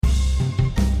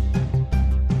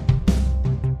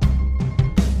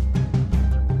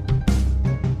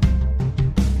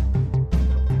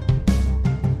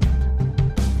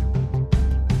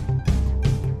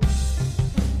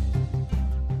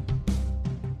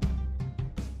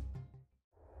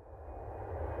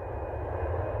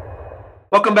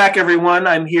Welcome back, everyone.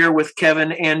 I'm here with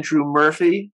Kevin Andrew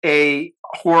Murphy, a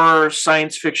horror,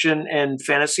 science fiction, and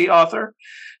fantasy author.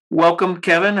 Welcome,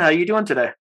 Kevin. How are you doing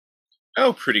today?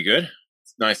 Oh, pretty good.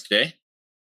 It's a nice day.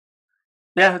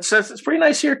 Yeah, it's pretty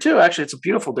nice here too. Actually, it's a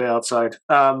beautiful day outside.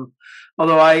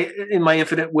 Although in my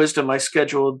infinite wisdom, I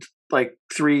scheduled like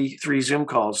three Zoom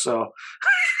calls, so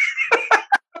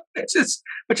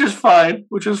which is fine.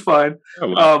 Which is fine. Oh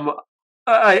well. Um,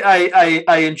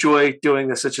 I enjoy doing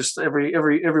this. It's just every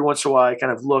once in a while I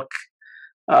kind of look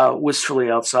wistfully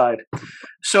outside.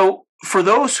 So, for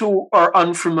those who are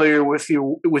unfamiliar with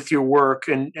your work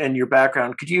and your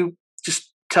background, could you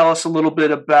just tell us a little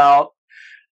bit about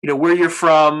where you're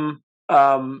from,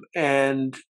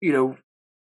 and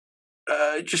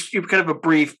just kind of a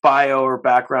brief bio or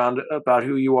background about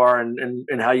who you are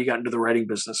and how you got into the writing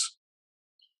business.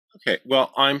 Okay.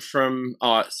 Well, I'm from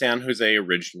San Jose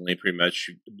originally, pretty much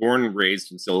born and raised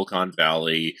in Silicon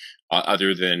Valley.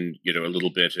 Other than a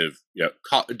little bit of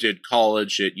did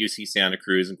college at UC Santa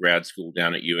Cruz and grad school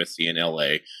down at USC in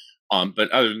LA.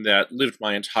 But other than that, lived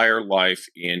my entire life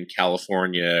in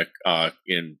California,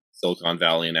 in Silicon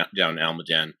Valley and down in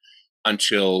Almaden,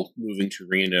 until moving to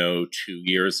Reno 2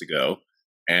 years ago,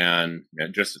 and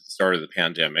just at the start of the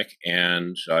pandemic.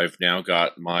 And I've now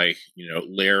got my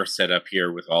lair set up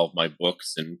here with all of my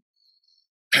books, and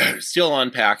still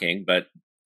unpacking, but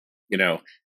you know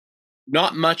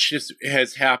not much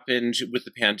has happened with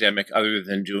the pandemic other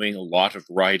than doing a lot of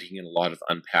writing and a lot of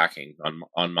unpacking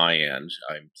on my end.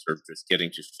 I'm sort of just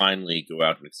getting to finally go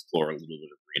out and explore a little bit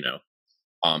of Reno.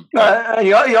 But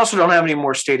You also don't have any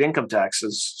more state income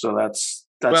taxes, so that's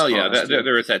well, yeah, too.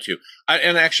 there is that too.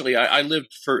 And actually, I lived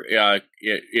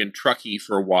in Truckee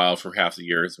for a while, for half the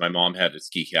years. My mom had a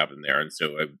ski cabin there, and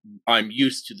so I'm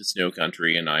used to the snow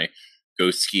country, and I go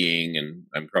skiing, and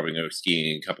I'm probably going to go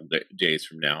skiing in a couple days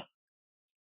from now.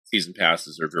 Season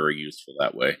passes are very useful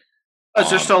that way.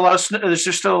 Is there still a lot of snow? Is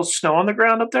there still snow on the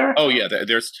ground up there? Oh yeah,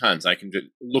 there's tons. I can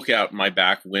look out my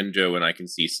back window and I can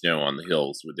see snow on the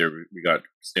hills. We got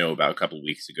snow about a couple of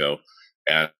weeks ago,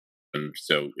 and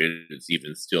so it's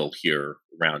even still here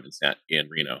around in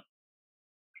Reno.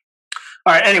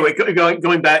 All right. Anyway,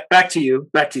 going back to you.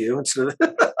 Instead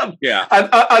of Yeah.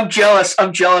 I'm jealous.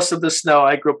 I'm jealous of the snow.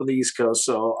 I grew up on the East Coast,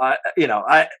 so I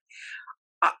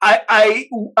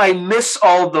miss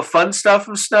all of the fun stuff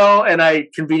of snow, and I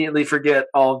conveniently forget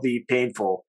all of the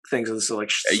painful things of the snow, like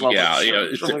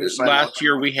last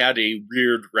year we had a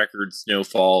weird record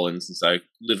snowfall, and since I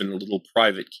live in a little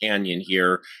private canyon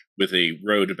here with a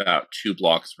road about 2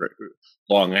 blocks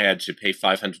long, I had to pay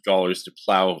 $500 to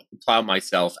plow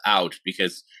myself out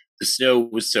because the snow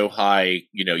was so high.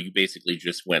 You basically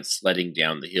just went sledding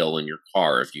down the hill in your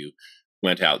car if you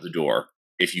went out the door.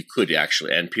 If you could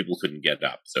actually, and people couldn't get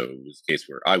up. So it was a case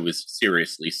where I was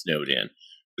seriously snowed in.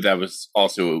 But that was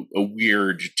also a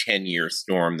weird 10-year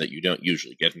storm that you don't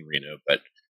usually get in Reno, but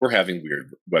we're having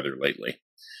weird weather lately.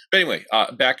 But anyway,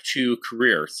 back to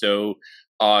career. So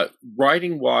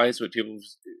writing wise, what people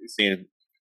have seen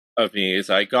of me is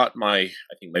I think my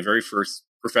very first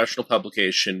professional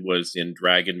publication was in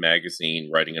Dragon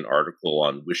magazine, writing an article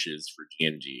on wishes for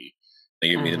D&D. They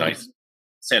gave me the nice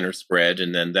center spread,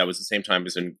 and then that was the same time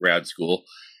as in grad school,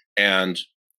 and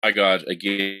I got a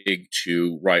gig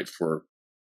to write for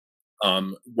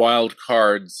Wild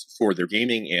Cards for their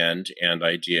gaming end, and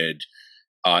I did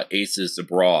Aces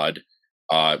Abroad,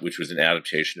 which was an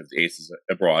adaptation of the Aces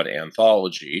Abroad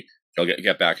anthology. I'll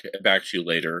get back to you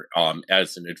later,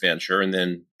 as an adventure. And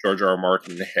then George R.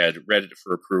 Martin had read it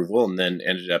for approval, and then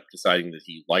ended up deciding that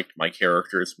he liked my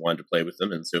characters, wanted to play with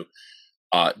them, and so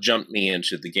jumped me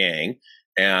into the gang.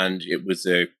 And it was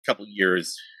a couple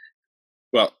years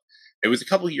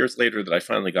later that I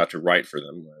finally got to write for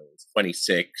them. I was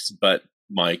 26, but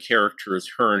my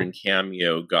characters, Hearn and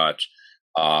Cameo, got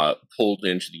pulled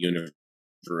into the universe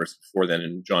before then,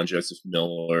 and John Joseph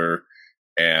Miller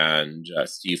and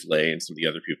Steve Lay and some of the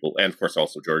other people, and of course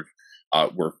also George,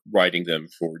 were writing them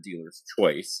for Dealer's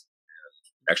Choice.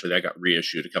 Actually, that got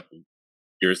reissued a couple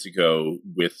years ago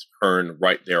with Hearn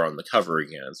right there on the cover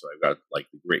again. So I've got like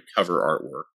the great cover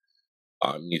artwork.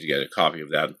 Need to get a copy of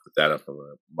that and put that up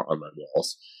on my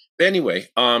walls. But anyway,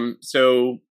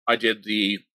 so I did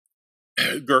the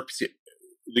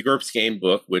GURPS game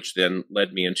book, which then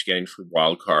led me into getting for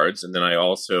Wild Cards, and then I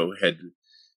also had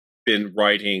been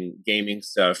writing gaming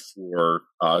stuff for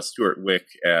Stuart Wick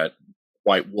at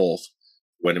White Wolf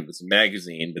when it was a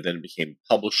magazine, but then it became a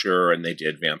publisher, and they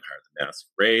did Vampire the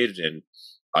Masquerade, and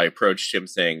I approached him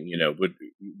saying,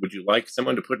 would you like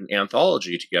someone to put an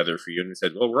anthology together for you? And he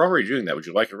said, well, we're already doing that. Would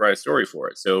you like to write a story for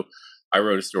it? So I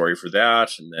wrote a story for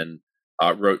that, and then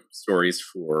wrote stories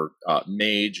for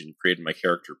Mage and created my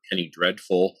character Penny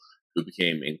Dreadful, who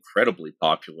became incredibly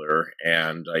popular.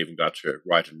 And I even got to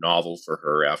write a novel for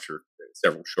her after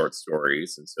several short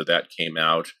stories. And so that came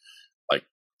out like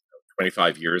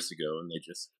 25 years ago, and they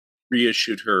just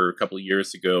reissued her a couple of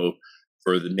years ago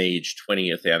for the Mage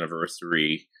 20th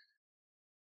anniversary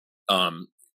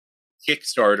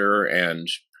Kickstarter, and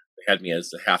had me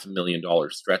as a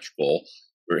 $500,000 stretch goal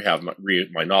to have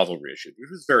my novel reissued,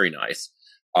 which was very nice.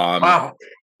 Wow.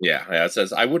 Yeah, it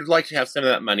says I would like to have some of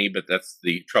that money, but that's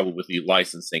the trouble with the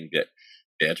licensing bit.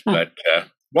 But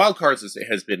Wildcards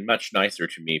has been much nicer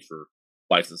to me for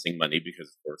licensing money because,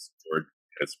 of course, George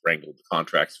has wrangled the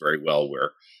contracts very well,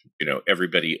 where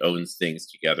everybody owns things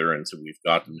together, and so we've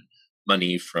gotten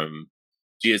money from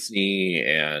Disney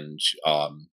and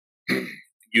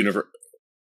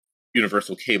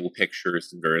Universal Cable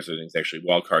Pictures and various other things. Actually,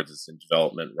 Wildcards is in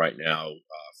development right now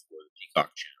for the Peacock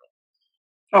channel.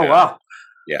 Oh, wow.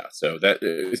 Yeah, so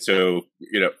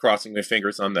crossing my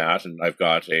fingers on that, and I've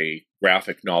got a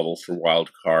graphic novel for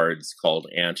Wildcards called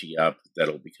Ante-Up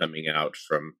that'll be coming out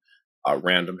from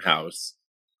Random House,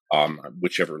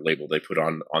 whichever label they put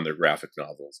on their graphic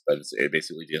novels. But it's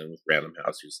basically dealing with Random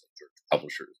House, who's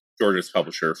George's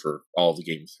publisher for all the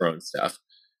Game of Thrones stuff.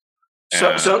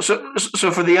 So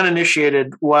for the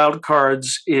uninitiated,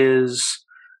 Wildcards is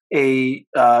a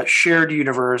shared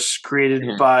universe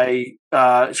created by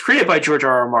it's created by George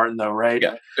R.R. Martin, though, right?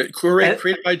 Yeah,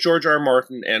 created by George R.R.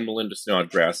 Martin and Melinda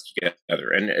Snodgrass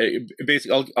together. And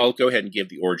basically, I'll go ahead and give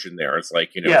the origin there. It's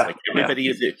like everybody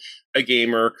is a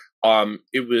gamer.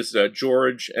 It was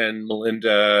George and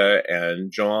Melinda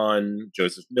and John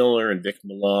Joseph Miller and Vic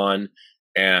Milan,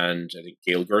 and I think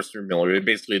Gail Gerstner Miller.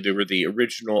 Basically, they were the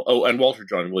original. Oh, and Walter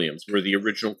John Williams were the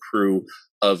original crew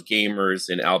of gamers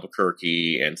in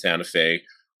Albuquerque and Santa Fe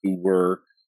who were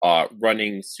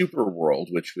running Super World,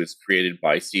 which was created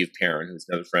by Steve Perrin, who's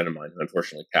another friend of mine who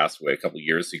unfortunately passed away a couple of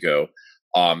years ago,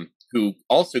 who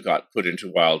also got put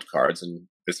into Wildcards and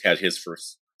just had his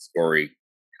first story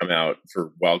come out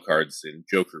for Wildcards in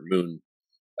Joker Moon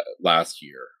last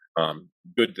year.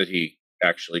 Good that he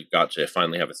actually got to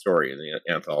finally have a story in the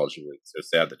anthology. It's so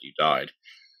sad that he died.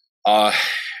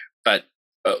 But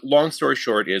long story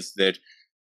short is that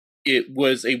it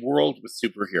was a world with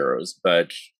superheroes,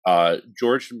 but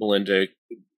George and Melinda,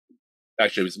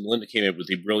 actually it was Melinda, came up with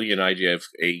the brilliant idea of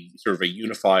a sort of a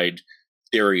unified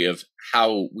theory of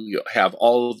how we have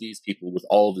all of these people with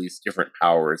all of these different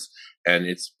powers, and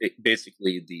it's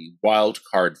basically the wild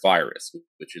card virus,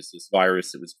 which is this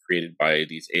virus that was created by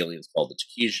these aliens called the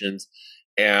Tahitians,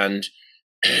 and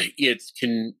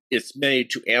it's made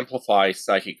to amplify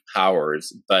psychic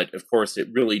powers, but of course it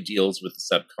really deals with the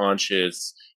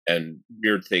subconscious and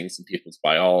weird things in people's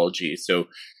biology. So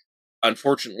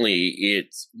unfortunately,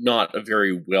 it's not a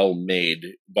very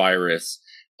well-made virus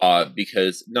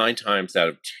because 9 times out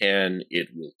of 10, it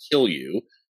will kill you.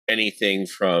 Anything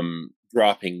from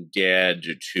dropping dead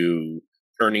to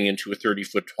turning into a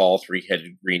 30-foot tall,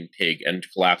 3-headed green pig and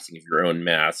collapsing of your own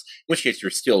mass, in which case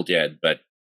you're still dead, but,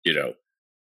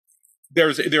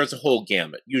 there's a whole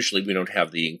gamut. Usually we don't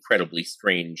have the incredibly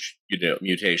strange,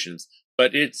 mutations,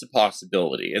 but it's a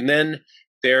possibility. And then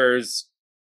there's,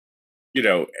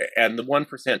 and the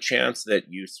 1% chance that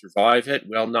you survive it,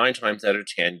 well, 9 times out of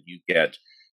 10, you get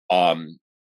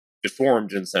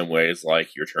deformed in some ways, like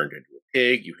you're turned into a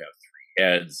pig, you have 3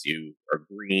 heads, you are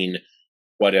green,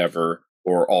 whatever,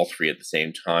 or all 3 at the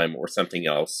same time, or something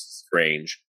else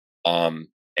strange.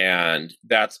 And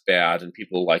that's bad, and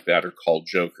people like that are called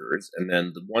jokers. And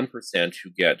then the 1% who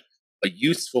get a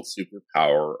useful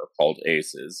superpower are called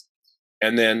aces.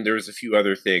 And then there's a few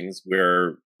other things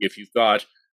where if you've got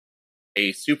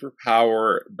a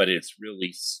superpower, but it's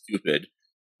really stupid,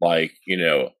 like,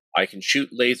 I can shoot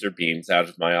laser beams out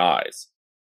of my eyes.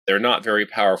 They're not very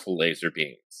powerful laser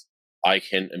beams. I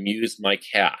can amuse my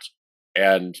cat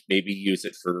and maybe use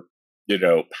it for,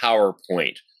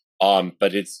 PowerPoint.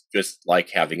 But it's just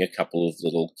like having a couple of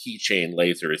little keychain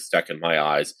lasers stuck in my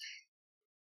eyes.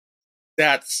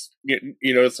 That's,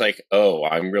 it's like, oh,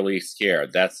 I'm really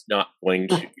scared. That's not going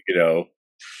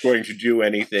to do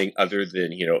anything other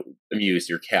than, amuse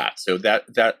your cat. So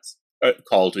that's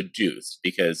called a deuce,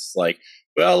 because like,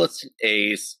 well, it's an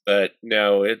ace, but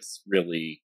no, it's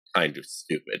really kind of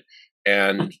stupid.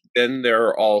 And then there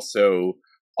are also,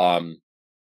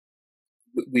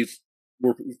 we've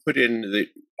put in the,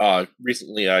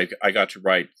 recently I got to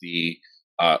write the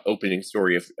opening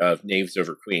story of Knaves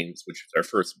Over Queens, which is our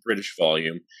first British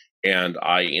volume, and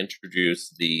I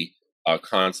introduced the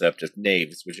concept of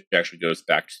knaves, which actually goes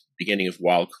back to the beginning of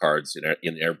Wildcards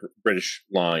in their British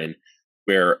line,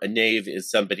 where a knave is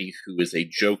somebody who is a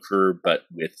Joker but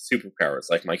with superpowers,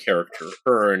 like my character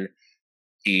Hearn.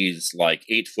 He's like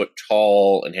 8 foot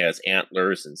tall and has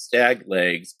antlers and stag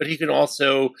legs, but he can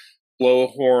also blow a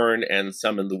horn and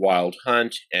summon the Wild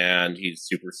Hunt, and he's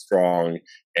super strong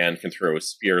and can throw a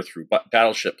spear through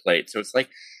battleship plates. So it's like,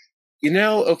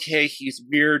 okay, he's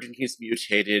weird and he's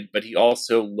mutated, but he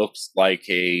also looks like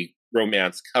a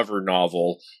romance cover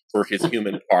novel for his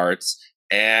human parts,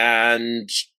 and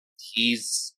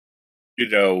he's,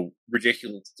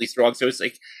 ridiculously strong. So it's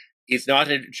like, he's not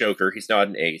a Joker, he's not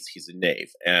an ace, he's a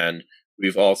knave. And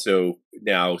we've also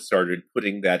now started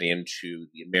putting that into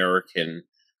the American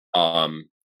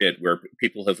bit, where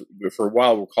people have, for a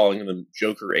while, we're calling them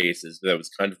Joker aces. That was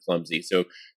kind of clumsy. So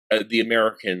the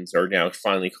Americans are now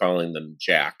finally calling them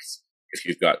jacks. If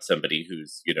you've got somebody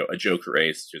who's, a Joker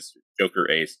ace, just Joker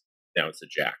ace, now it's a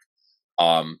jack.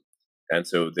 And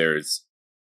so there's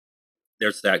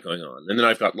that going on. And then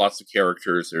I've got lots of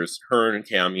characters. There's Hearn and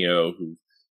Cameo, who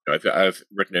I've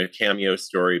written a Cameo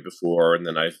story before, and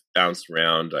then I've bounced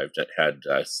around. I've had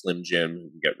Slim Jim, who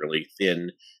can get really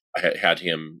thin. I had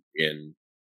him in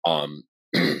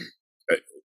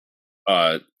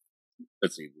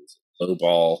let's see, Low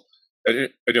Ball.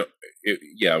 It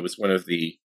was one of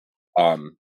the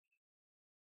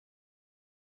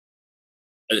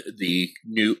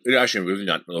new, actually, really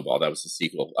not Low Ball. That was the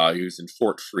sequel. He was in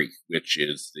Fort Freak, which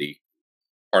is the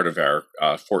part of our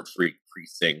Fort Freak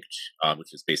precinct,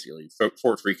 which is basically,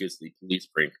 Fort Freak is the police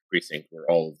precinct where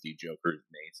all of the Joker's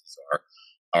and aces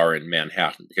are in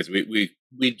Manhattan, because we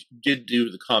did do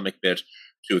the comic bit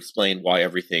to explain why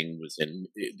everything was in,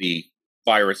 the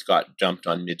virus got dumped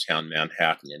on Midtown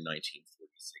Manhattan in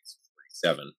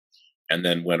 1946-47, and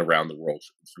then went around the world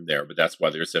from there. But that's why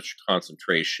there's such a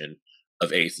concentration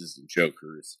of aces and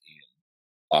Jokers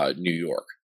in New York.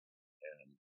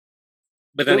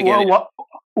 But then again,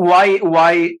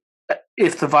 why,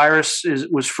 if the virus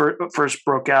was first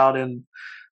broke out in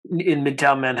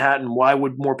Midtown Manhattan, why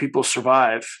would more people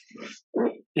survive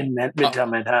in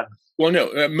Midtown Manhattan? Well,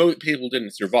 no, most people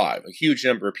didn't survive. A huge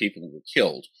number of people were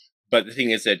killed. But the thing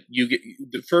is that you get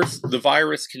the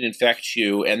virus can infect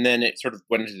you, and then it sort of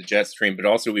went into the jet stream. But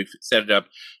also, we've set it up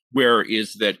where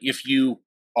is that if you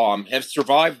have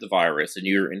survived the virus and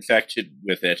you're infected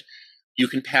with it, you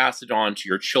can pass it on to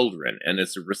your children, and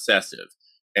it's a recessive.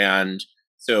 And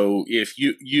so if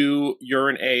you're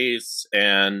an ace,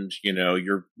 and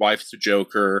your wife's a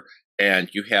Joker, and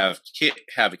you have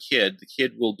a kid, the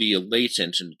kid will be a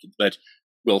latent, but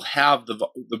will have the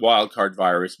wild card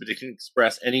virus, but it can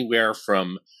express anywhere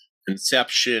from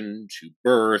conception to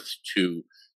birth to,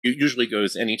 it usually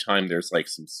goes anytime there's like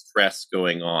some stress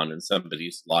going on in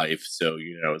somebody's life. So,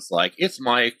 it's like, it's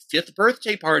my 5th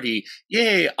birthday party.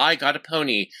 Yay, I got a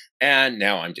pony, and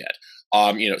now I'm dead.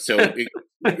 So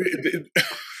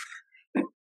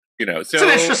so it's an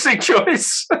interesting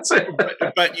choice.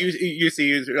 but you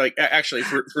see, like, actually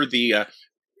for the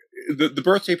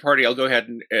birthday party, I'll go ahead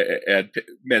and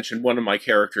mention one of my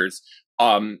characters.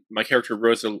 My character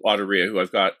Rosa Lotteria, who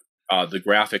I've got the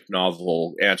graphic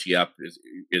novel Anti-Up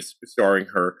is starring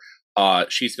her.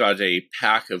 She's got a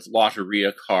pack of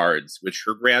Lotteria cards, which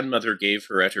her grandmother gave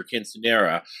her at her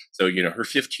quinceanera. So, her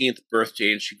 15th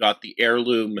birthday, and she got the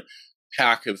heirloom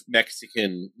pack of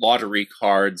Mexican lottery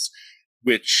cards,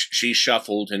 which she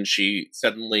shuffled, and she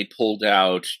suddenly pulled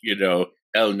out,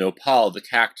 El Nopal, the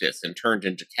cactus, and turned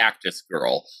into Cactus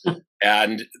Girl.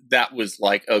 And that was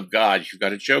like, oh God, you've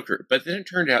got a Joker. But then it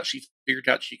turned out she figured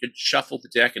out she could shuffle the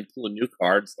deck and pull a new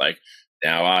cards, like,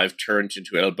 now I've turned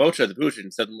into El Bota the Boot,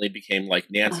 and suddenly became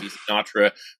like Nancy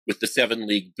Sinatra with the 7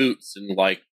 League Boots, and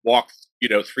like walked,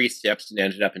 3 steps and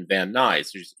ended up in Van Nuys.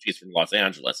 She's from Los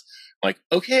Angeles. Like,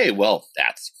 okay, well,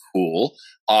 that's cool.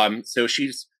 So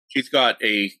she's got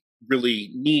a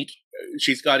really neat,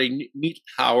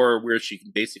 power where she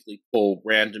can basically pull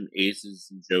random aces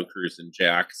and Jokers and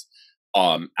jacks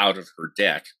out of her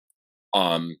deck,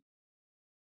 and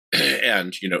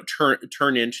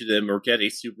turn into them or get a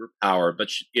superpower. But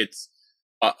it's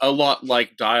a lot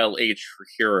like Dial H for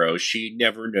Hero. She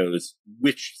never knows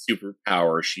which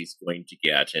superpower she's going to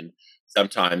get, and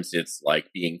sometimes it's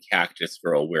like being Cactus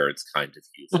Girl, where it's kind of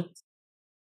useless.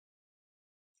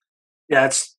 Yeah,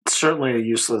 it's certainly a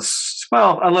useless.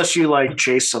 Well, unless you like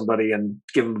chase somebody and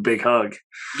give them a big hug.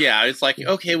 Yeah, it's like,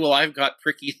 okay, well, I've got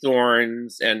pricky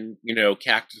thorns and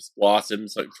cactus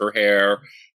blossoms for hair,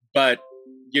 but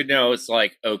it's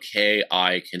like, okay,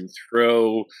 I can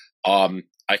throw a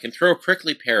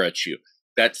prickly pear at you.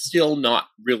 That's still not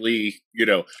really,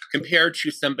 compared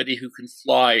to somebody who can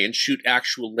fly and shoot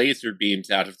actual laser beams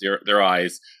out of their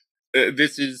eyes.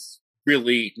 This is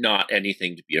really not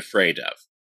anything to be afraid of.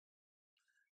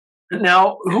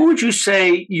 Now, who would you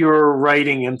say your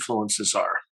writing influences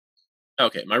are?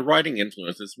 Okay, my writing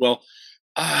influences. Well,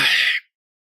 let's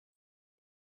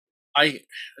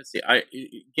see. I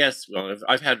guess. Well,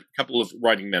 I've had a couple of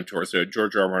writing mentors. So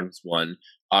George R. R. Martin's one.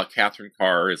 Catherine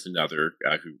Carr is another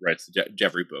who writes the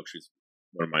Devery book. She's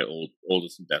one of my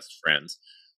oldest and best friends.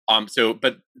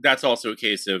 But that's also a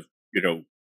case of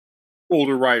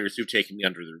older writers who've taken me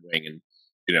under their wing and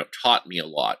taught me a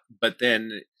lot. But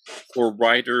then for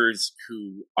writers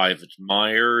who I've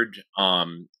admired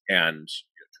and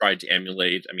tried to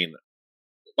emulate, I mean,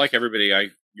 like everybody, I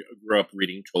grew up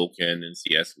reading Tolkien and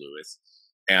C.S. Lewis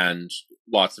and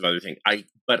lots of other things.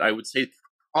 But I would say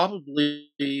probably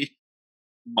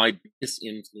my biggest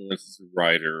influence as a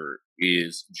writer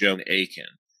is Joan Aiken.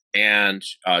 And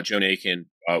Joan Aiken,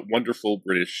 wonderful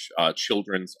British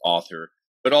children's author,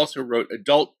 but also wrote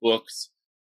adult books,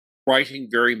 writing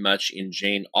very much in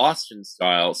Jane Austen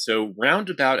style. So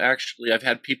roundabout, actually, I've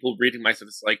had people reading my stuff.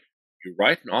 It's like, you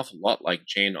write an awful lot like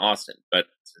Jane Austen, but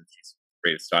since she's a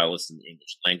great stylist in the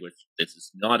English language, this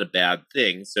is not a bad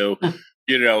thing. So,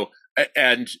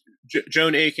 and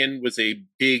Joan Aiken was a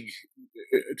big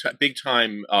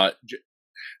time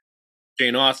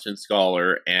Jane Austen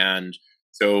scholar, and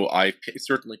so I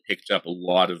certainly picked up a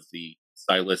lot of the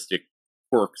stylistic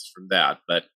quirks from that,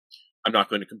 but I'm not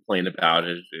going to complain about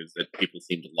it. Is that people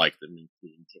seem to like them,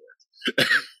 including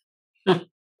George.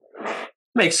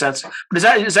 Makes sense. But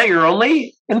is that your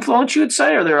only influence, you would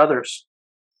say, or are there others?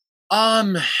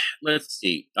 Let's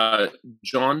see.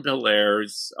 John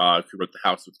Bellairs, who wrote The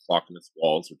House with the Clock on its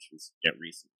Walls, which was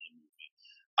recently a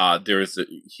movie. There's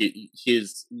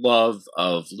his love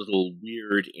of little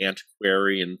weird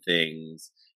antiquarian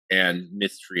things and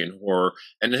mystery and horror.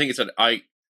 And the thing is that I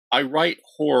write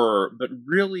horror, but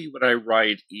really what I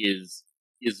write is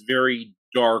very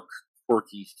dark,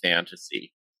 quirky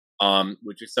fantasy,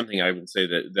 which is something I would say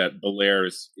that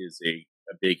Bellairs is a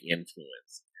big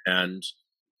influence. And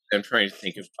I'm trying to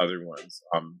think of other ones.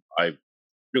 I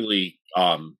really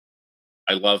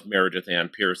I love Meredith Ann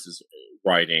Pierce's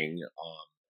writing.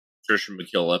 Tricia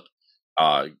McKillip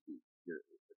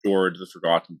adored The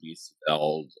Forgotten Beasts of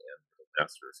Eld and Little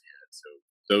Master of Head.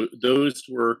 So those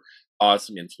were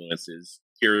awesome influences.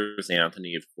 Piers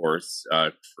Anthony, of course,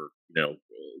 for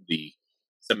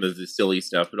some of the silly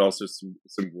stuff, but also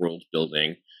some world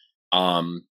building.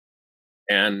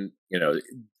 And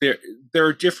there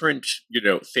are different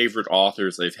favorite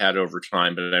authors I've had over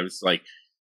time, but I was like,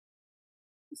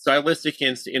 stylistic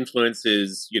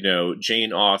influences,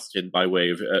 Jane Austen by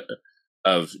way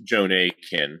of Joan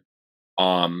Aiken,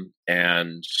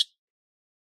 and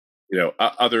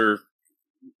other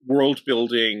world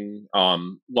building,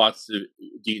 lots of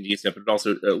D&D stuff, but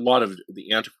also a lot of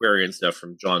the antiquarian stuff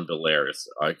from John Bellairs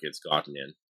gets gotten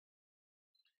in.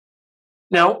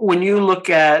 Now, when you look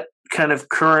at kind of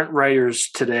current writers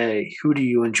today, who do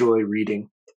you enjoy reading?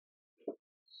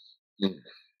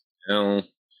 Well,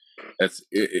 it's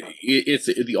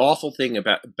the awful thing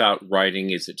about writing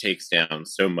is it takes down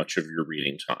so much of your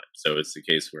reading time. So it's the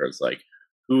case where it's like,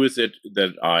 who is it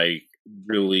that I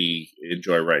really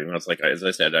enjoy writing? And it's like, as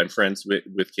I said, I'm friends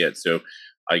with kids, so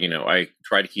I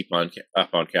try to keep up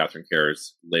on Catherine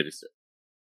Kerr's latest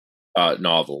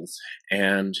novels,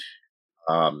 and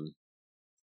a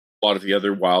lot of the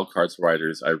other Wild Cards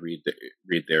writers. I read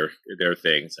their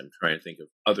things. I'm trying to think of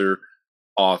other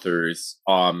authors.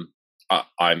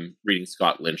 I'm reading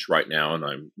Scott Lynch right now, and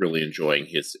I'm really enjoying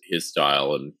his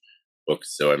style and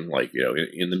books. So I'm like,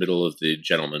 in the middle of the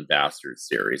Gentleman Bastards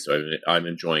series. So I'm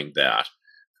enjoying that.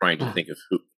 Trying to think of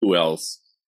who else.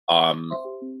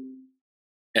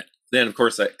 Then, of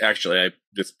course, I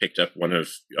just picked up one of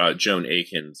Joan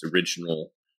Aiken's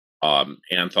original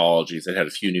anthologies that had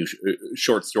a few new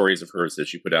short stories of hers that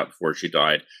she put out before she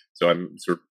died. So I'm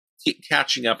sort of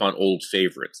catching up on old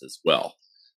favorites as well.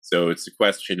 So it's a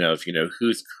question of,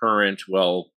 who's current.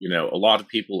 Well, a lot of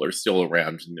people are still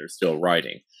around and they're still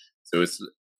writing. So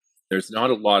there's not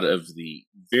a lot of the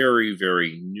very,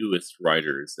 very newest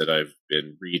writers that I've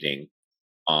been reading.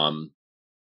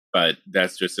 But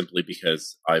that's just simply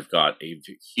because I've got a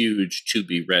huge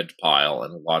to-be-read pile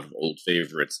and a lot of old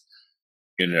favorites,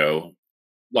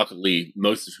 luckily,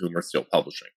 most of whom are still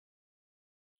publishing.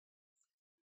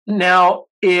 Now,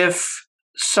 if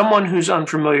someone who's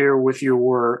unfamiliar with your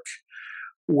work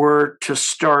were to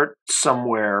start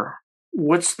somewhere,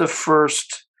 what's the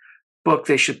first book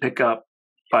they should pick up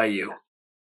by you?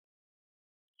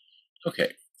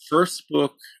 Okay, first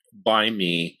book by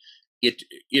me.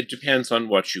 It depends on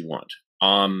what you want.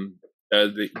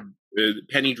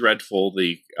 Penny Dreadful,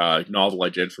 the novel I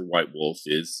did for White Wolf,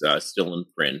 is still in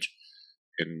print,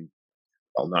 and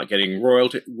while not getting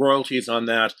royalties on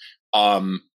that,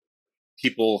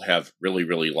 people have really,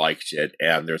 really liked it,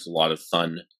 and there's a lot of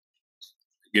fun,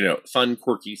 fun,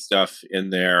 quirky stuff in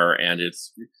there, and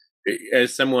it's,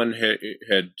 as someone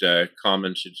had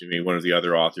commented to me, one of the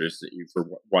other authors that you for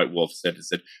White Wolf said,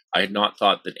 I had not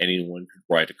thought that anyone could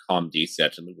write a comedy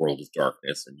set in the world of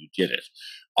darkness, and you did it.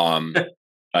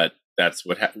 But that's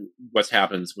what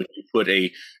happens when you put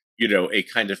a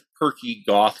kind of perky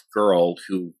goth girl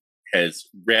who has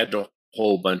read a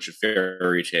whole bunch of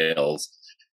fairy tales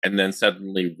and then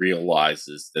suddenly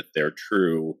realizes that they're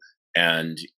true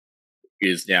and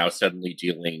is now suddenly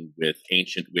dealing with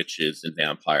ancient witches and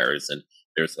vampires. And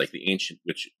there's like the ancient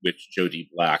witch Jodie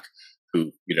Black,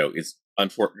 who, is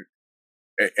unfortunate.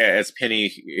 As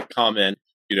Penny comment,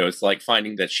 it's like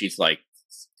finding that she's like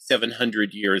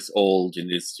 700 years old and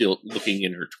is still looking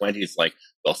in her 20s. Like,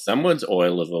 well, someone's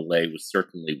oil of Olay was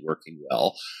certainly working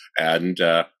well. And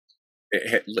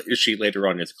she later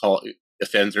on is called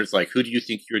offends her. It's like, who do you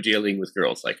think you're dealing with,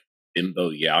 girls? Like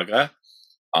Bimbo Yaga,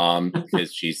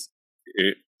 because she's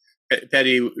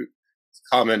Petty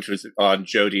comment was on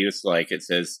Jodie. It's like, it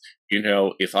says,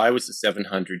 if I was a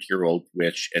 700-year-old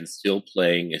witch and still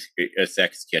playing a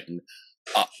sex kitten,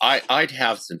 I'd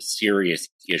have some serious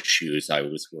issues I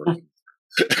was working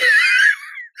through.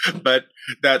 But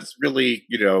that's really,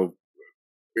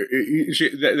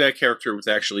 that character was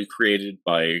actually created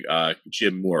by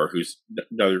Jim Moore, who's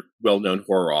another well-known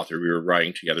horror author. We were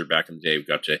writing together back in the day. We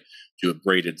got to do a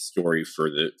braided story for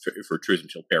Truth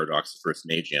Until Paradox, the first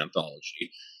Mage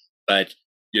anthology. But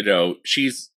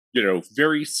she's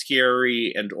very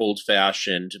scary and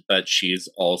old-fashioned, but she's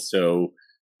also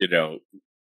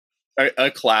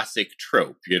a classic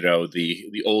trope.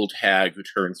 The old hag who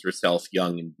turns herself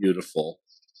young and beautiful,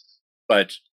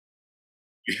 but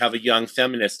you have a young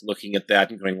feminist looking at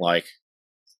that and going like,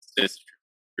 sister,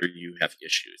 you have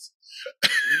issues.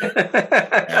 And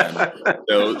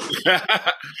so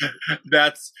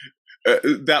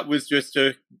that was just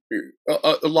a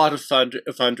lot of fun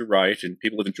to write, and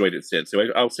people have enjoyed it since. So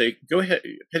I'll say, go ahead,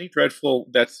 Penny Dreadful.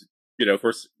 That's of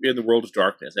course, in the world of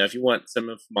darkness. Now, if you want some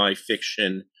of my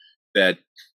fiction that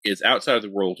is outside of the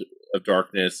world of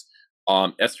darkness,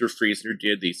 Esther Friesner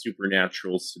did the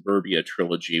Supernatural Suburbia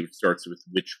trilogy, which starts with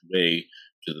Which Way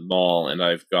to the Mall, and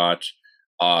I've got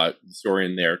the story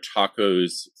in there,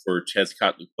 Tacos for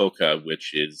Tezcatlipoca,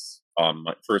 which is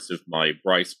first of my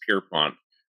Bryce Pierpont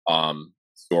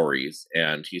stories,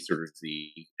 and he's sort of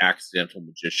the accidental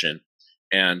magician,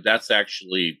 and that's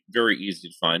actually very easy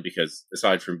to find because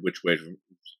aside from Which Way to the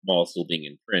Mall still being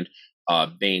in print,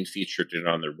 Baen featured it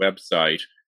on their website,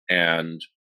 and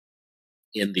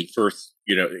in the first,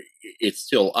 it's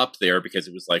still up there because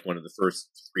it was like one of the first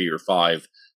 3 or 5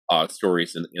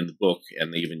 stories in the book,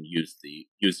 and they even used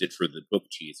it for the book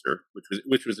teaser,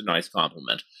 which was a nice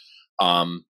compliment.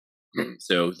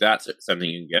 So that's something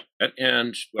you can get.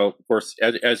 And well, of course,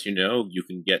 as you know, you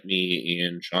can get me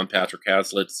in Sean Patrick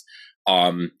Hazlitt's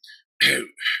Weird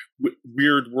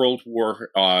World War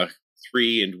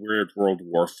 3 and Weird World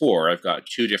War 4. I've got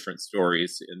 2 different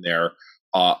stories in there,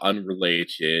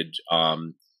 unrelated.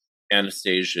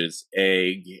 Anastasia's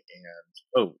Egg,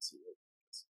 and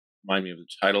remind me of the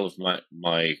title of my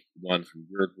one from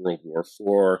Weird World War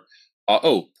 4.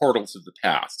 Portals of the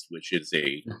Past, which is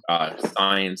a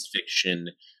science fiction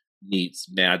meets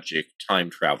magic time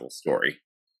travel story.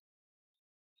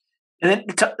 And then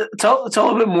tell a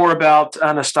little bit more about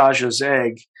Anastasia's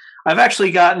Egg. I've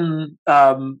actually gotten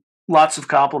lots of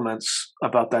compliments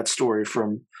about that story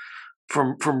from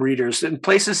readers in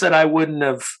places that I wouldn't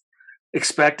have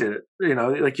expected.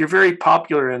 Like you're very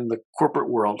popular in the corporate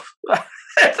world.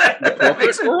 The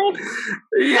corporate world?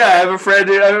 Yeah, I have a friend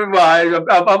who, I'm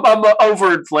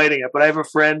overinflating it, but I have a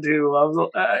friend who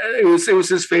it was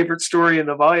his favorite story in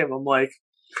the volume. I'm like,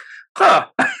 huh.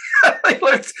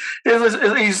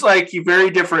 He's like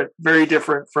very different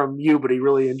from you, but he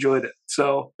really enjoyed it.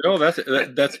 So,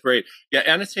 that's great. Yeah,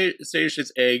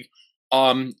 Anastasia's Egg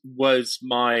was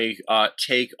my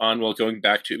take on, going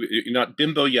back to not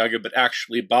Bimbo Yaga, but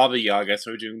actually Baba Yaga.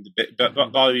 So we're doing the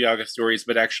Baba Yaga stories,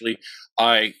 but actually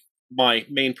my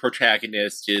main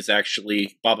protagonist is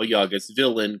actually Baba Yaga's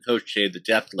villain, Koschei the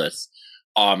Deathless,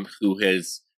 who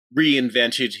has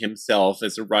reinvented himself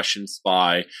as a Russian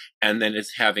spy, and then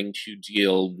is having to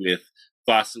deal with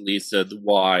Vasilisa the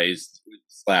Wise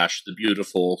 / the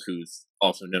Beautiful, who's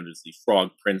also known as the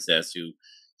Frog Princess, who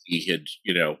he had,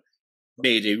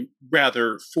 made a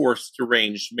rather forced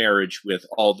arranged marriage with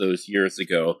all those years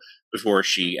ago before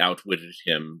she outwitted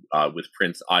him with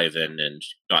Prince Ivan and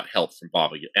got help from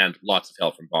lots of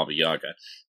help from Baba Yaga.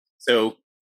 So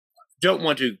don't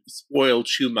want to spoil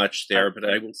too much there, but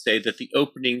I will say that the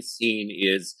opening scene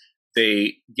is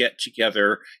they get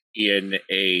together in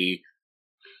a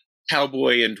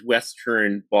cowboy and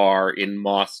western bar in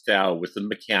Moscow with a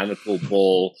mechanical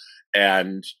bull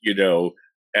and,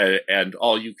 and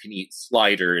all you can eat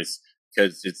sliders,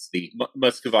 because it's the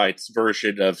Muscovites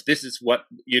version of this is what,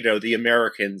 the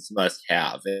Americans must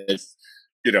have. It's,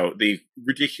 the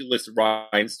ridiculous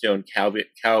rhinestone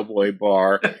cowboy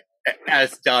bar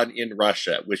as done in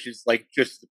Russia, which is like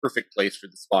just the perfect place for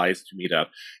the spies to meet up.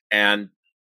 And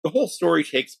the whole story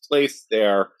takes place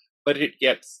there, but it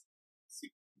gets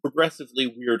progressively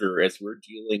weirder as we're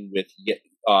dealing with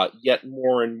yet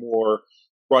more and more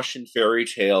Russian fairy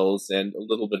tales and a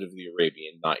little bit of the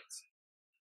Arabian Nights.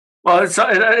 Well,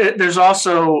 there's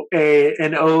also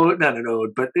an ode, not an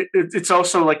ode, but it's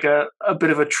also like a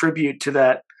bit of a tribute to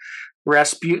that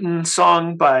Rasputin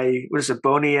song by, what is it,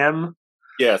 Boney M?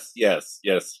 Yes.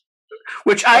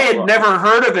 Which I had never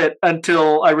heard of it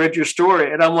until I read your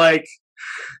story, and I'm like,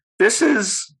 this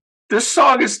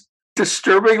song is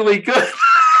disturbingly good.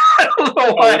 I don't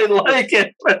know why I like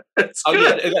it, but it's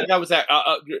good. Yeah, that was that.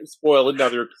 Spoil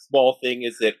another small thing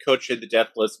is that Kocha the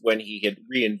Deathless, when he had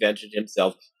reinvented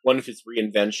himself, one of his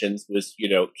reinventions was,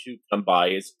 to come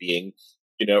by as being,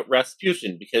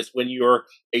 Rasputin, because when you're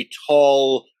a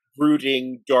tall,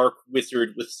 brooding, dark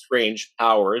wizard with strange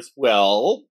powers,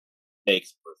 well,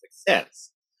 makes perfect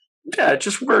sense. Yeah, it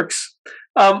just works.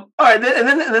 All right, and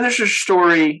then there's your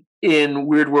story in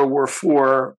Weird World War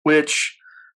IV, which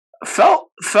felt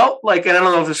like, and I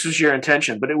don't know if this was your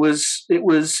intention, but it was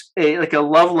a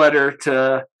love letter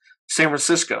to San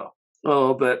Francisco a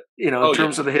little bit, in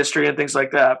terms of the history and things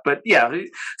like that. But yeah,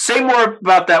 say more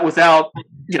about that without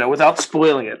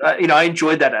spoiling it. I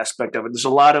enjoyed that aspect of it. There's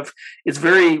it's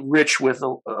very rich with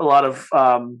a lot of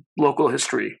local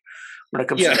history when it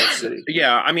comes to that city.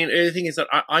 Yeah, I mean, the thing is that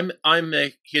I'm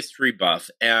a history buff,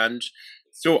 and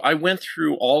so I went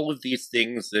through all of these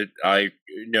things that I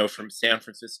know from San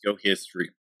Francisco history.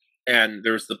 And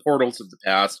there's the portals of the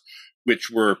past,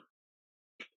 which were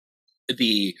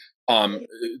the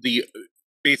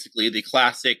basically the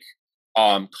classic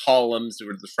columns that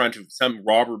were at the front of some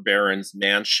robber baron's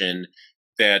mansion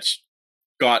that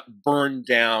got burned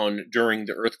down during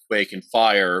the earthquake and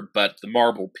fire, but the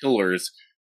marble pillars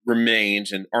remained,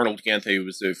 and Arnold Ganthe, who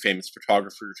was a famous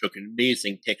photographer, took an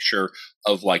amazing picture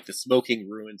of like the smoking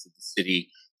ruins of the city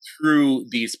through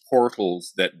these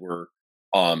portals that were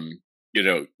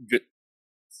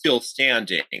still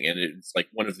standing, and it's like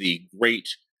one of the great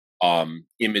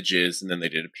images. And then they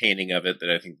did a painting of it that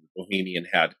I think the Bohemian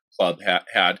Club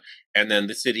had, and then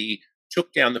the city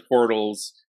took down the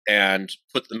portals and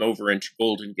put them over into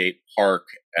Golden Gate Park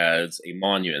as a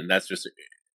monument.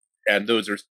 And those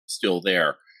are still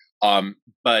there.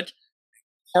 But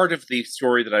part of the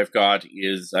story that I've got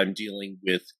is I'm dealing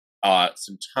with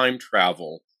some time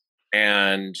travel,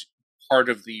 and part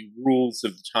of the rules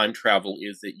of the time travel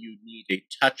is that you need a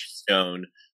touchstone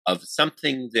of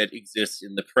something that exists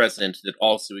in the present that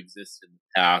also exists in the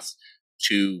past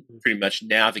to pretty much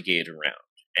navigate around.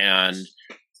 And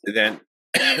then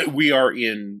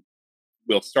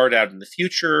we'll start out in the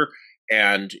future,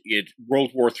 and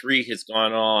World War III has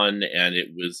gone on, and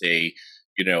it was a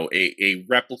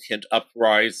replicant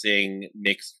uprising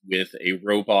mixed with a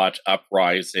robot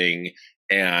uprising,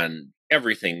 and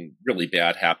everything really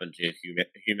bad happened to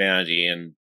humanity.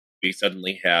 And we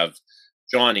suddenly have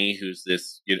Johnny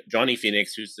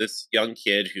Phoenix, who's this young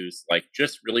kid who's like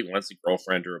just really wants a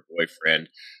girlfriend or a boyfriend,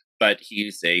 but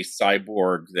he's a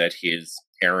cyborg that his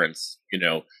parents,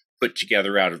 put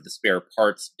together out of the spare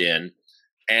parts bin.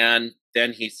 And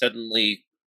then he suddenly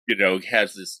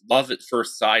has this love at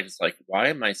first sight. It's like, why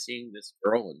am I seeing this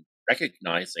girl and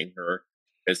recognizing her?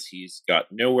 Because he's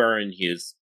got nowhere in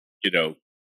his,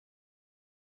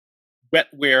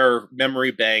 wetware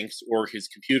memory banks or his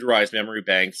computerized memory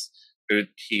banks.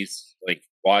 He's like,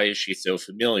 why is she so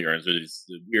familiar? And so it's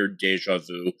the weird deja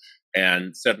vu.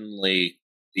 And suddenly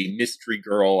the mystery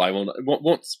girl, I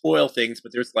won't spoil things,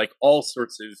 but there's like all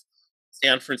sorts of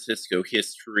San Francisco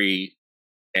history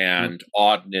and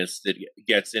oddness that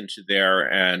gets into there,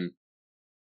 and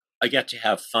I get to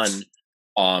have fun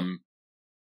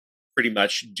pretty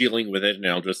much dealing with it. And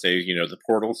I'll just say, the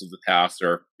portals of the past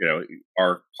are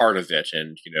part of it.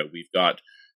 And, we've got,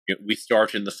 we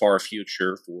start in the far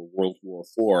future for World War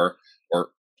IV,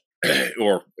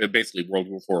 or basically World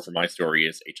War IV for my story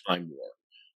is a time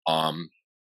war.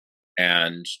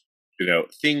 And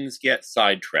things get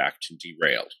sidetracked and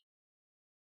derailed.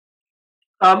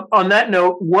 On that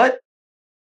note, what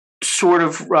sort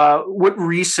of what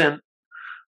recent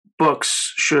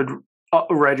books should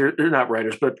not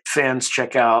writers, but fans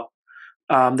check out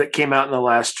that came out in the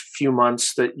last few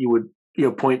months that you would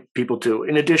point people to,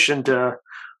 in addition to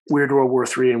Weird World War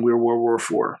III and Weird World War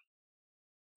IV?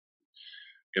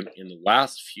 In the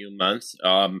last few months,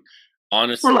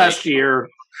 honestly, or last year,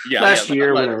 last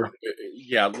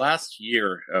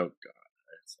year. Oh God,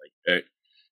 it's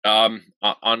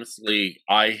honestly,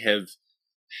 I'm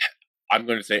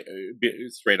going to say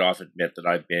straight off admit that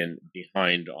I've been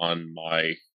behind on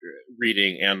my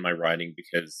reading and my writing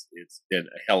because it's been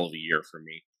a hell of a year for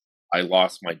me. I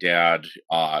lost my dad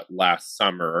last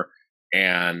summer,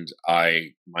 and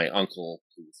my uncle,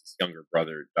 who's his younger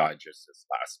brother, died just this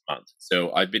last month.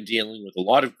 So I've been dealing with a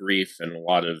lot of grief and a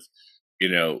lot of,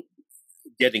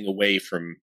 getting away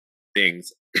from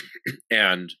things,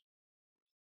 and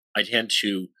I tend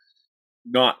to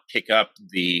not pick up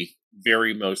the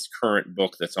very most current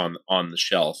book that's on the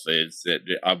shelf. Is that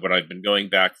what I've been going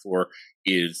back for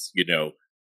is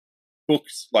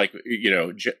books like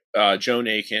Joan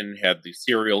Aiken had the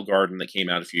Serial Garden that came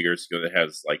out a few years ago that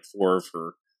has like 4 of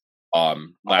her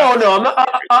I'm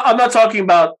not talking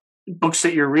about books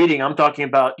that you're reading. I'm talking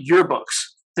about your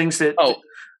books, or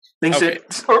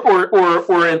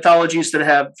anthologies that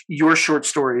have your short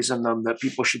stories in them that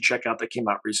people should check out that came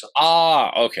out recently.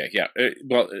 Okay, yeah.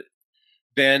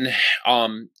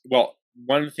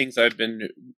 One of the things I've been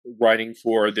writing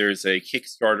for, there's a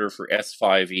Kickstarter for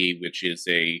S5E, which is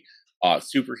a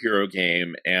superhero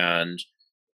game, and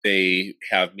they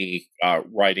have me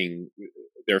writing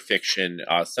their fiction,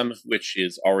 some of which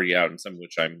is already out, and some of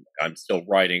which I'm still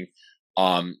writing.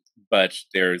 But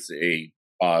there's a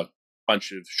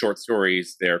bunch of short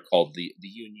stories there called the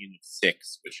Union of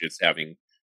Six, which is having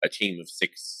a team of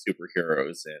 6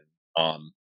 superheroes,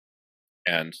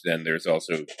 and then there's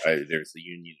also there's the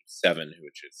Union of Seven,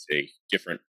 which is a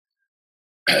different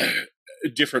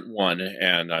one,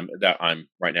 and I'm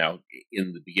right now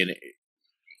in the beginning,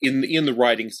 in the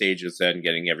writing stages and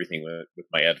getting everything with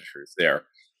my editors there.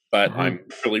 But I'm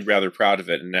really rather proud of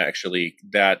it, and actually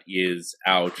that is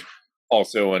out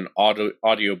also on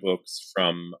audiobooks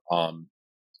from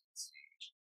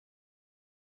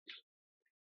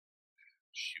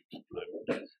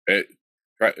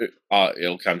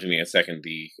it'll come to me in a second.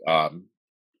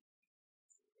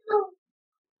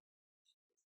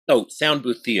 Sound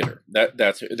Booth Theater.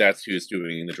 That's who's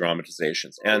doing the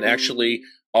dramatizations. And actually,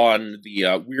 on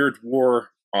the Weird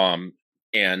War,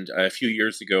 and a few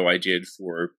years ago, I did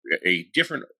for a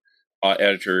different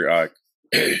editor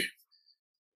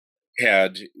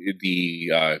had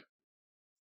a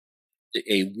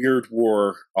Weird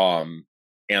War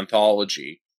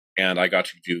anthology, and I got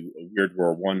to do a Weird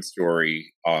War I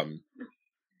story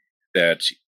that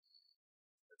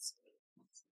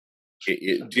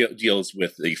it deals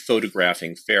with the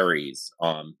photographing fairies,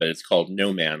 but it's called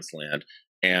No Man's Land,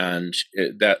 and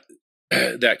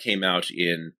that came out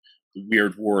in the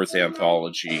Weird Wars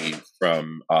anthology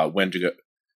from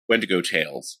Wendigo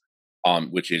Tales,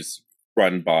 which is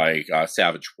run by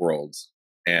Savage Worlds,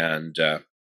 and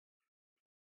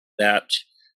that.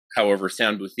 However,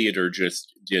 Sound Booth Theater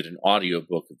just did an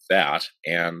audiobook of that,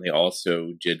 and they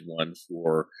also did one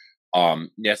for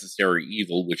Necessary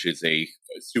Evil, which is a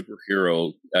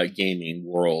superhero gaming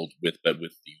world with the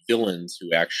villains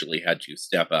who actually had to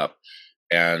step up.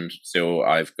 And so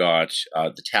I've got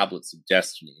the Tablets of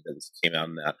Destiny that came out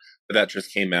in that, but that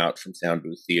just came out from Sound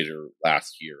Booth Theater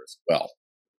last year as well.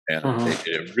 And they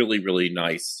did a really, really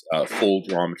nice full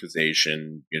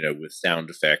dramatization, with sound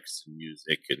effects and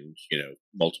music and,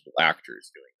 multiple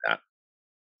actors doing that.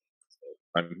 So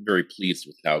I'm very pleased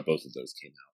with how both of those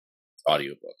came out as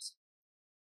audiobooks.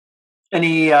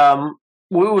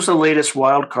 What was the latest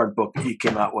wildcard book that you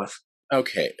came out with?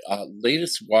 Okay.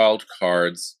 Latest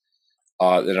wildcards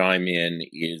that I'm in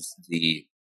is the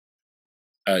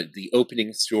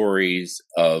opening stories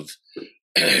of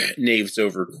Knaves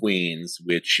Over Queens,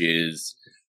 which is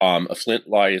a flint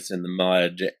lies in the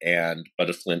mud but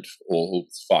a flint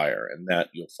holds fire, and that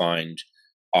you'll find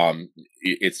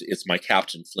it's my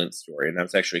Captain Flint story, and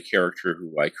that's actually a character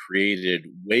who I created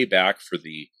way back for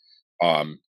the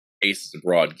Aces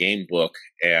Abroad game book,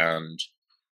 and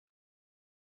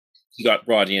he got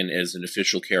brought in as an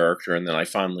official character, and then I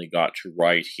finally got to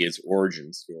write his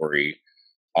origin story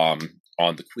on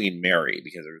the Queen Mary,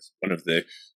 because it was one of the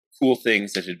cool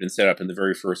things that had been set up in the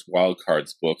very first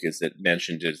Wildcards book is it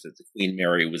mentioned is that the Queen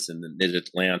Mary was in the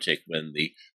mid-Atlantic when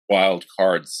the wild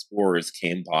card spores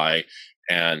came by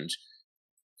and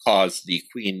caused the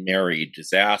Queen Mary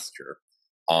disaster,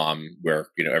 where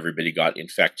everybody got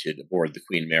infected aboard the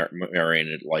Queen Mary and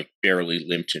it like barely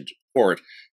limped into port.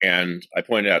 And I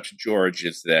pointed out to George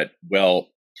is that, well,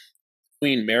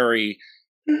 Queen Mary,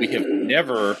 we have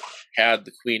never had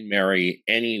the Queen Mary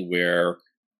anywhere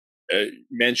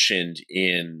mentioned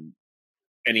in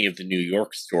any of the New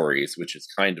York stories, which is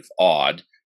kind of odd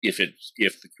if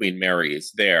the Queen Mary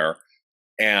is there.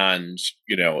 And,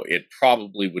 it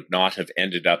probably would not have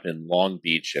ended up in Long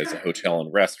Beach as a hotel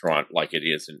and restaurant like it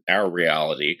is in our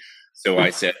reality. So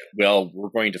I said, well, we're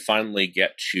going to finally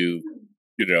get to,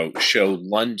 show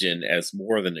London as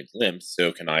more than a glimpse.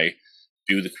 So can I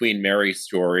do the Queen Mary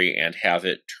story and have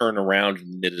it turn around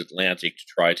in the mid-Atlantic to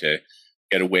try to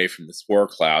get away from the spore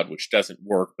cloud, which doesn't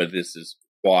work, but this is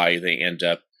why they end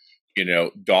up,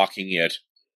 docking it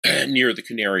near the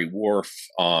Canary Wharf,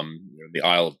 the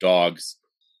Isle of Dogs,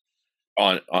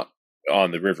 on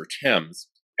the River Thames.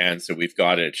 And so we've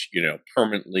got it,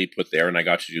 permanently put there, and I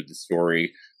got to do the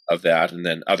story of that. And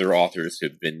then other authors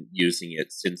have been using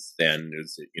it since then.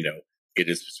 It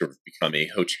has sort of become a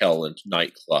hotel and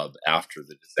nightclub after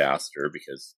the disaster,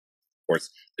 because, of course,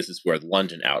 this is where the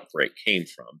London outbreak came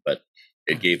from. But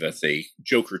it gave us a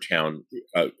Jokertown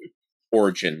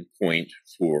origin point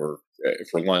for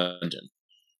London.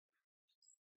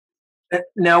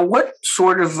 Now, what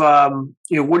sort of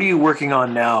what are you working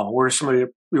on now? What are some of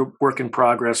your work in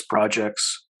progress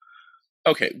projects?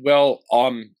 Okay, well,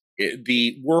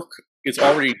 the work is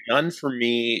already done for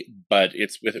me, but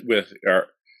it's with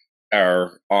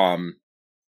our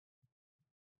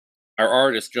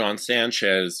artist John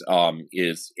Sanchez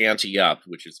is Ante Up,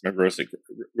 which is my Rosa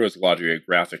Ladrier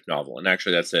graphic novel, and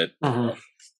actually that's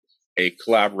a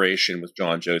collaboration with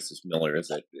John Joseph Miller. Is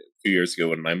that 2 years ago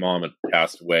when my mom had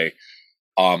passed away,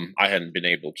 I hadn't been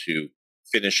able to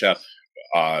finish up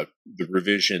the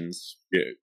revisions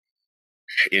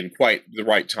in quite the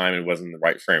right time. It wasn't the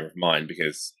right frame of mind,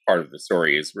 because part of the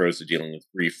story is Rosa dealing with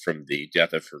grief from the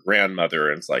death of her grandmother,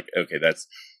 and it's like, okay, that's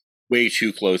way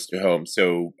too close to home.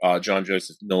 So John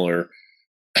Joseph Miller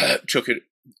took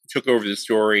over the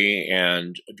story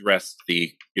and addressed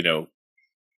the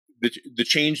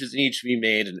changes that need to be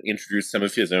made, and introduced some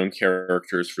of his own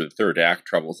characters for the third act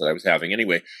troubles that I was having.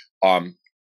 Anyway,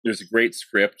 there's a great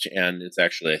script, and it's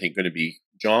actually, I think, going to be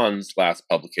John's last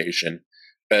publication.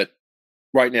 But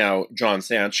right now, John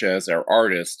Sanchez, our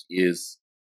artist, is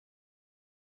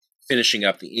finishing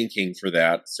up the inking for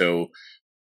that. So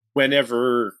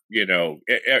whenever,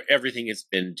 everything has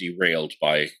been derailed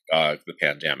by the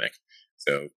pandemic.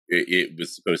 So it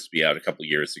was supposed to be out a couple of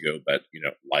years ago, but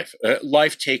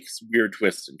life takes weird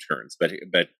twists and turns. But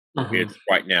it's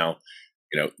right now,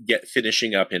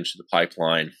 finishing up into the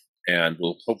pipeline, and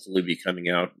will hopefully be coming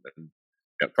out. And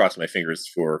cross my fingers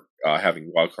for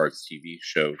having Wildcards TV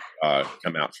show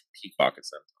come out from Peacock at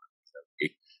some time. So a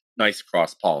nice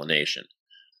cross pollination.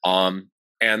 And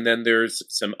then there's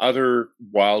some other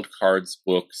Wildcards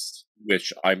books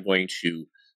which I'm going to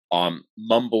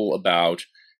mumble about.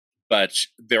 But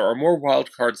there are more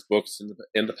Wildcards books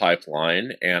in the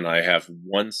pipeline, and I have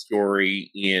one story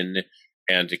in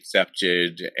and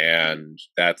accepted, and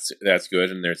that's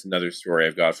good. And there's another story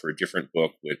I've got for a different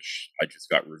book, which I just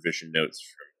got revision notes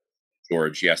from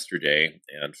George yesterday.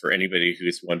 And for anybody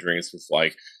who's wondering, it's just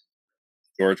like,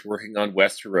 George working on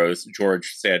Westeros,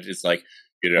 George said, it's like,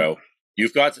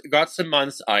 you've got some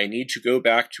months. I need to go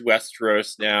back to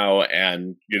Westeros now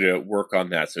and work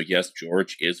on that. So yes,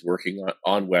 George is working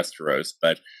on Westeros,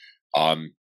 but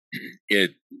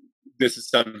this is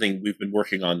something we've been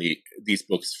working on these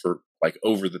books for like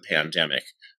over the pandemic.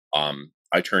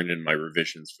 I turned in my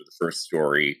revisions for the first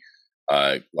story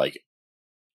like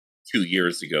 2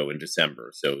 years ago in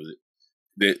December. So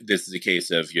this is a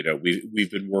case of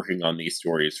we've been working on these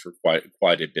stories for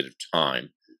quite a bit of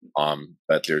time.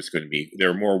 But there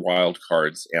are more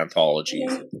Wildcards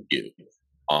anthologies in view.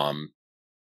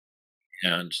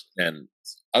 And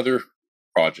other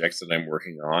projects that I'm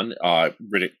working on,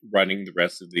 running the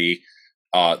rest of the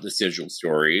sigil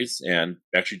stories, and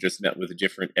actually just met with a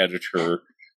different editor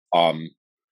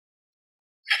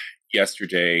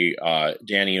yesterday,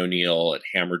 Danny O'Neill at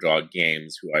Hammerdog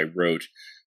Games, who I wrote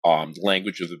The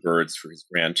Language of the Birds for his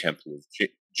Grand Temple of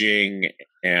Jing,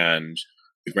 and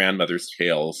The Grandmother's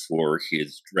Tale for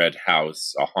his Dread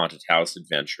House, a haunted house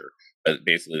adventure.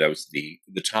 Basically, that was the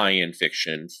tie-in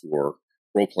fiction for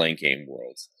role-playing game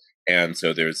worlds. And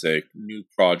so there's a new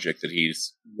project that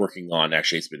he's working on.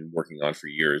 Actually, he's been working on for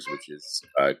years, which is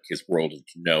his World of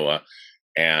Genoa.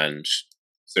 And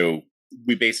so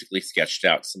we basically sketched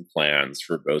out some plans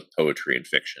for both poetry and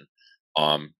fiction.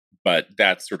 But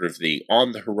that's sort of the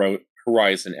on the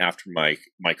horizon after my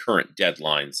current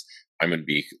deadlines, I'm going to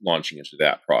be launching into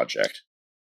that project.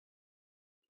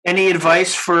 Any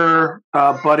advice for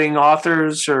budding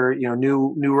authors or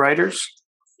new writers?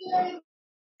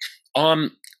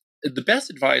 The best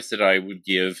advice that I would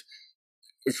give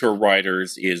for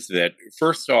writers is that,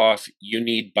 first off, you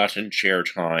need button share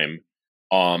time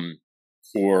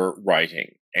for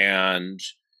writing, and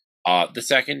the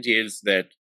second is that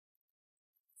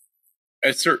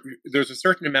there's a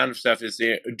certain amount of stuff is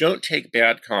don't take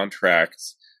bad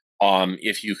contracts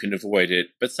if you can avoid it,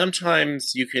 but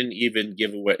sometimes you can even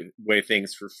give away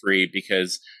things for free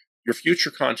because your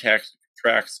future contracts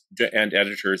and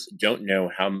editors don't know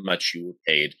how much you were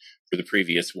paid for the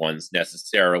previous ones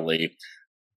necessarily,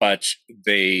 but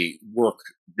they work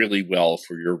really well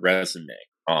for your resume.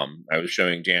 I was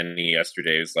showing Danny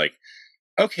yesterday, it was like,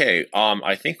 okay,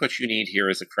 I think what you need here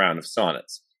is a crown of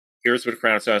sonnets. Here's what a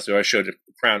crown of sonnets. So I showed a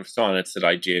crown of sonnets that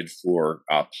I did for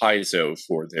Paizo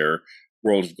for their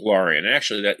World of Golarion. And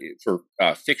actually, that for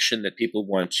fiction that people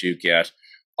want to get,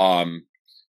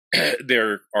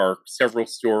 there are several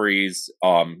stories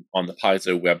on the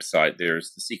Paizo website.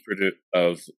 There's The Secret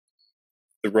of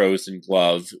the Rose and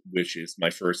Glove, which is my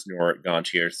first Nora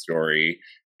Gantier story,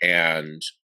 and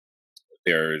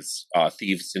there's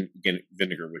Thieves in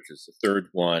Vinegar, which is the third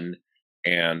one,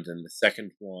 and then the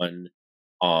second one,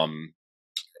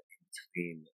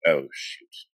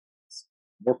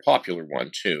 more popular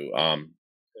one too.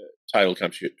 Title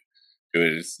comes to it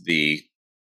is the.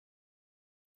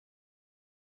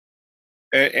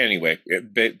 Anyway,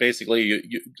 basically,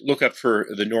 you look up for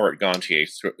the Nora Gantier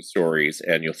stories,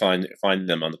 and you'll find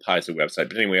them on the Paizo website.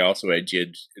 But anyway, also I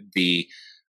did the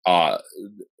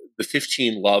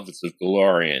 15 Loves of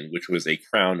Golarion, which was a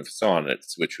crown of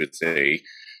sonnets, which was a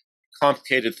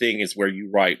complicated thing, is where you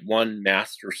write one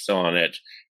master sonnet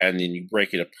and then you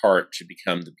break it apart to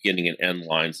become the beginning and end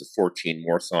lines of 14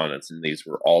 more sonnets. And these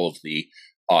were all of the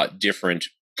different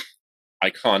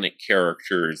iconic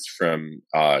characters from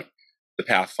the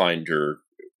Pathfinder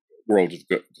World of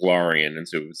Golarion. And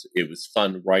so it was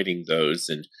fun writing those,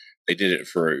 and they did it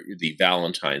for the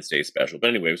Valentine's Day special. But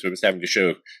anyway, so I was having to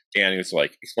show Danny, was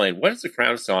like, explain what is the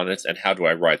crown of sonnets and how do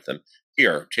I write them?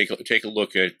 Here, take a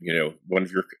look at one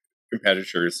of your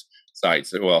competitors'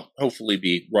 sites. Well, hopefully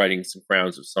be writing some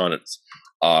crowns of sonnets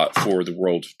for the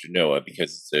World of Genoa,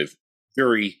 because it's a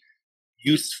very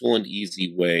useful and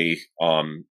easy way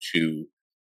to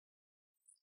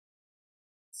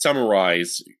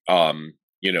summarize a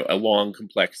long,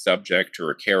 complex subject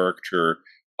or a character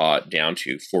down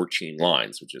to 14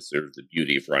 lines, which is sort of the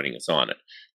beauty of writing a sonnet.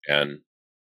 And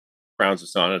crowns of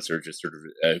sonnets are just sort of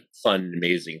a fun,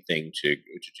 amazing thing to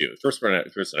do. The first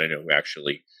person I know who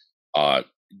actually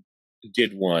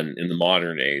did one in the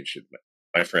modern age,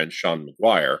 my friend Sean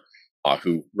McGuire,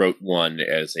 who wrote one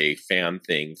as a fan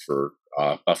thing for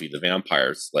Buffy the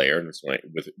Vampire Slayer, and was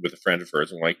with a friend of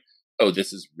hers, and like, oh,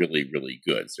 this is really, really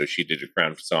good. So she did a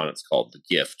crown of sonnets called The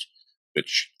Gift,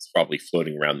 which is probably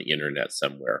floating around the internet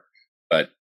somewhere.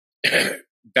 But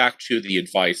back to the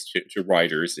advice to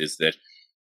writers is that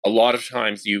a lot of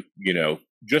times you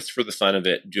just for the fun of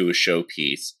it, do a show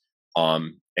piece,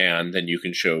 and then you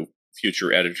can show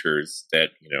future editors that,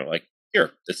 like,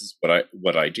 here, this is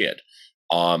what I did.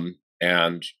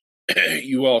 And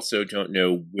you also don't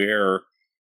know where,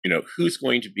 who's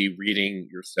going to be reading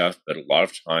your stuff, but a lot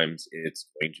of times it's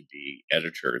going to be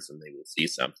editors, and they will see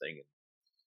something.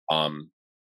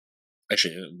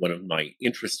 Actually, one of my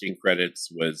interesting credits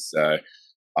was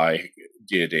I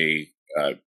did a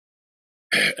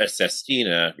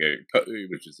Sestina,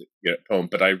 which is a poem,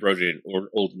 but I wrote it in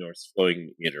Old Norse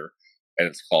flowing meter, and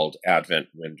it's called Advent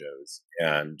Windows.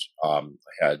 And I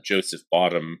had Joseph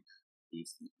Bottom, who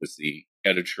was the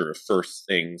editor of First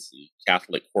Things, the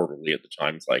Catholic Quarterly at the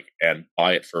time, like, and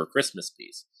buy it for a Christmas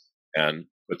piece, and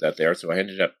put that there. So I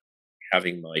ended up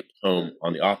having my poem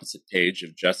on the opposite page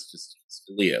of Justice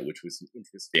Scalia, which was an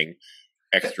interesting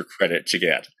extra credit to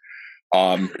get.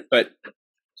 But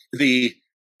the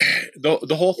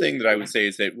whole thing that I would say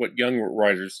is that what young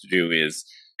writers do is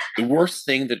the worst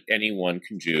thing that anyone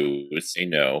can do is say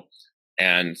no.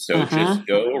 And so just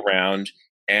go around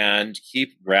and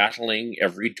keep rattling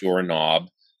every doorknob,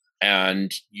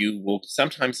 and you will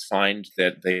sometimes find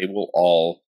that they will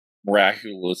all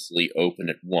miraculously open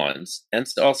at once. And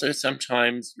also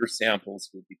sometimes your samples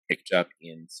will be picked up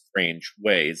in strange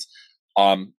ways.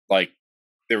 Like,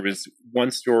 there was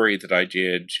one story that I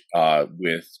did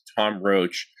with Tom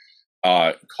Roach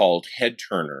called Head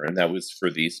Turner, and that was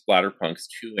for the Splatterpunks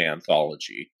 2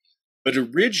 anthology. But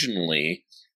originally,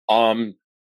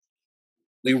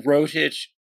 we wrote it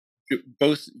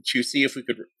both to see if we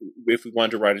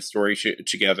wanted to write a story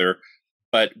together,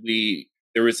 but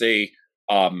there was a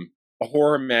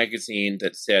horror magazine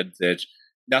that said that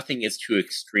nothing is too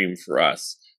extreme for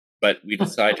us, but we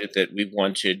decided that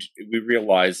we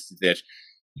realized that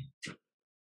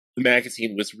the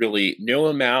magazine was really no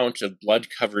amount of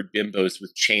blood-covered bimbos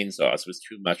with chainsaws was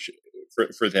too much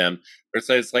for them.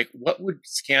 So it's like, what would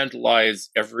scandalize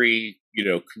every,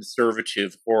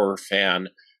 conservative horror fan,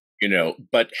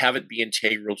 but have it be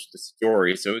integral to the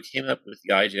story? So it came up with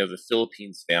the idea of a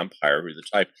Philippines vampire, with the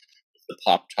type with the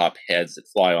pop-top heads that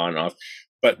fly on and off,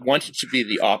 but wanted to be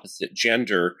the opposite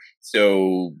gender.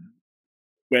 So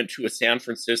went to a San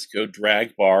Francisco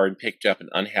drag bar and picked up an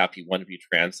unhappy wannabe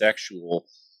transsexual.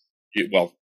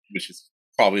 Well, which is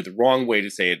probably the wrong way to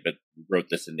say it, but wrote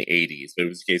this in the 80s. But it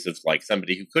was a case of like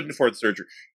somebody who couldn't afford surgery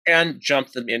and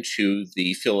jumped them into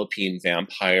the Philippine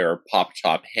vampire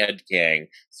pop-top head gang.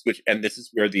 And this is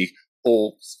where the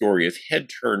whole story of Head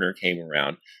Turner came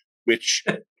around, which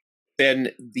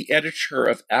then the editor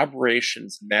of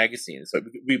Aberrations magazine. So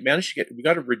we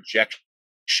got a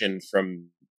rejection from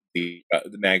the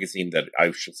magazine that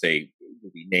I shall say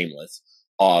will be nameless.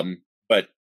 But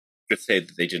just say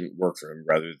that they didn't work for him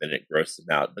rather than it grossed them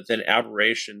out. But then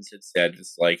Aberrations had said,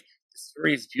 it's like, the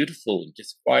story is beautiful and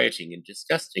disquieting and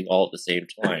disgusting all at the same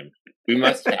time. We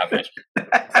must have it.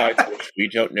 Besides which, we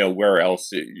don't know where else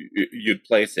you'd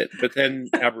place it. But then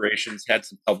Aberrations had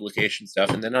some publication stuff,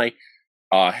 and then I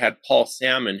had Paul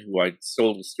Salmon, who I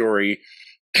sold a story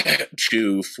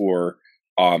to for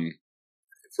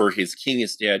his King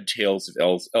is Dead, Tales of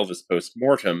Elvis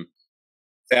Postmortem.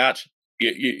 That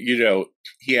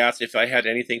he asked if I had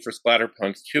anything for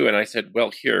Splatterpunks too, and I said, well,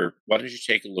 here, why don't you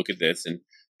take a look at this, and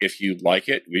if you like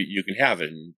it, you can have it.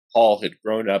 And Paul had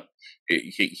grown up,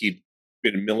 he'd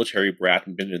been a military brat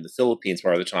and been in the Philippines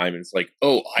part of the time, and it's like,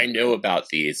 oh, I know about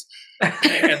these.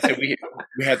 And so we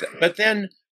had that. But then,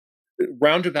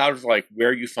 roundabout of like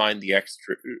where you find the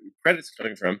extra credits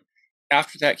coming from,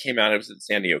 after that came out, I was at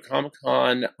San Diego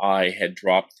Comic-Con. I had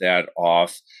dropped that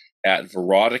off at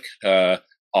Verotica,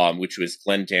 which was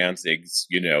Glenn Danzig's,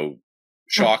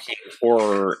 shocking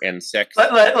horror and sex.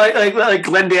 Like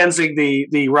Glenn Danzig,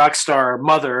 the rock star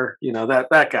mother,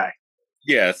 that guy.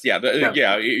 Yes, yeah. Glenn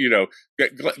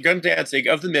Danzig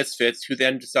of the Misfits, who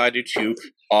then decided to,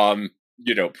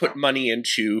 put money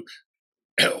into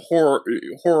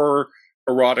horror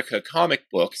erotica comic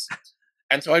books.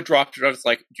 And so I dropped it. I was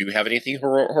like, do you have anything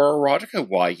horror erotica?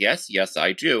 Why, yes,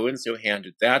 I do. And so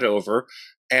handed that over.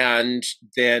 And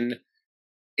then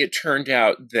it turned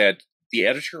out that the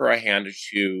editor I handed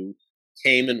to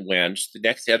came and went. The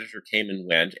next editor came and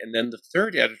went. And then the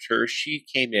third editor, she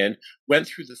came in, went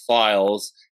through the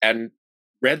files, and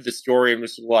read the story and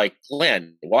was like,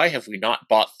 Glenn, why have we not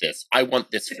bought this? I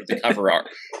want this for the cover art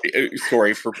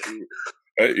story for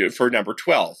number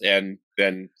 12. And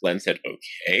then Glenn said,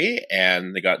 okay.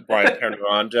 And they got Brian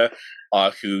Penranda,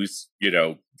 who's,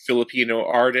 Filipino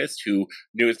artist who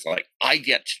knew it's like, I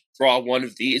get to draw one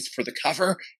of these for the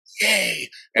cover. Yay.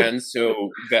 And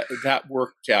so that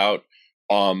worked out,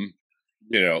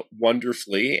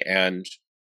 wonderfully, and,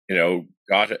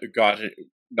 got a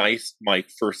nice, my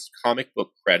first comic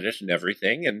book credit and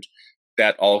everything. And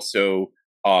that also,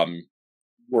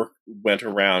 went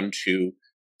around to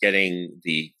getting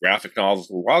the graphic novels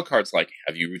for Wildcard's like,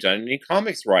 have you done any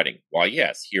comics writing? Why,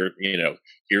 yes.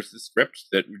 Here's the script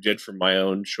that we did for my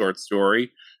own short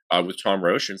story with Tom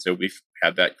Roche, and so we've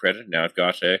had that credit. Now I've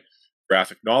got a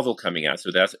graphic novel coming out, so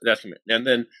that's and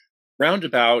then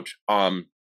roundabout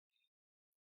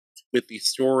with the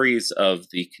stories of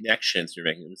the connections you're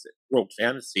making. It was World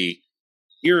Fantasy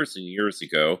years and years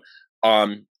ago,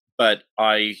 but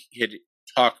I had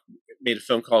made a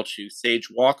phone call to Sage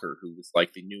Walker, who was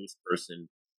like the newest person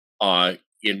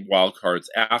in Wildcards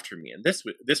after me, and this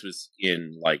was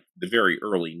in like the very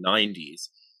early 90s,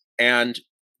 and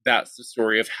that's the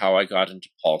story of how I got into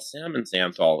Paul Salmon's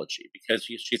anthology, because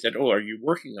she said, oh, are you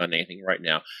working on anything right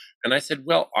now? And I said,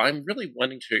 well, I'm really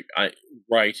wanting to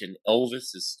write an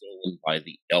Elvis is Stolen by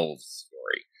the Elves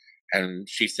story. And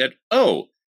she said, oh,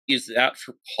 is that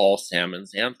for Paul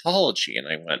Salmon's anthology? And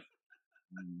I went,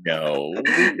 no.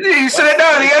 You said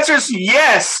no. The answer is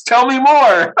yes. Tell me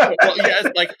more. Well, yes,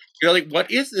 you're like,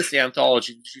 what is this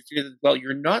anthology? She said, well,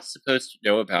 you're not supposed to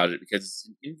know about it because it's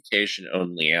an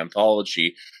invitation-only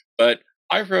anthology. But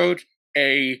I wrote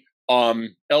a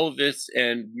Elvis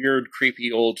and weird, creepy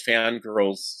old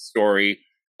fangirls story.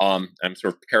 I'm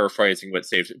sort of paraphrasing what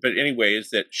saved it, but anyway, is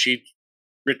that she'd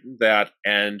written that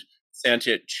and sent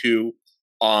it to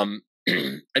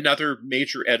another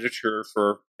major editor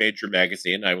for major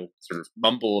magazine. I will sort of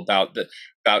mumble about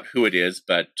who it is,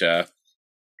 but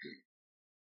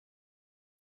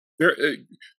very,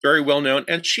 very well known.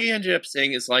 And she ended up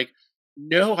saying, "Is like,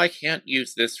 no, I can't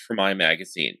use this for my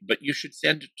magazine, but you should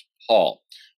send it to Paul."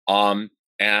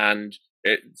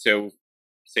 So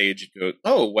Sage goes,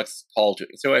 "Oh, what's Paul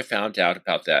doing?" So I found out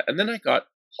about that, and then I got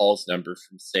Paul's number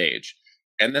from Sage,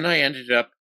 and then I ended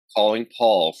up calling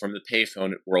Paul from the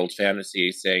payphone at World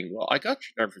Fantasy, saying, "Well, I got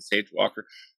your number from Sage Walker.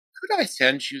 Could I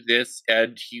send you this?"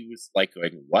 And he was like,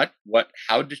 "Going, what?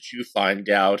 How did you find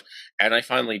out?" And I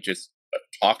finally just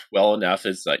talked well enough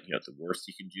as that, the worst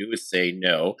you can do is say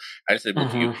no. I said, "Well,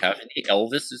 do you have any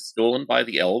Elvis is stolen by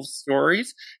the elves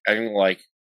stories?" And I'm like,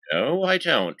 "No, I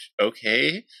don't."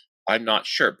 "Okay, I'm not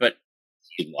sure." But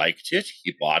he liked it.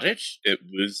 He bought it. It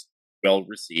was well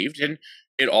received. And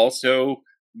it also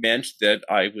meant that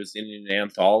I was in an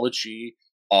anthology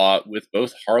with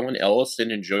both Harlan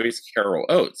Ellison and Joyce Carol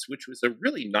Oates, which was a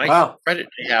really nice credit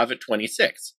to have at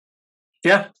 26.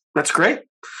 Yeah, that's great.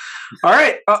 All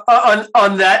right.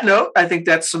 On that note, I think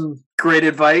that's some great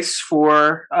advice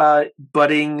for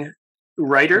budding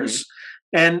writers.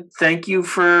 And thank you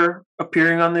for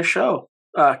appearing on this show,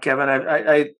 Kevin.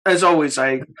 I as always,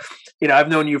 I've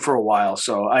known you for a while,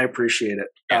 so I appreciate it.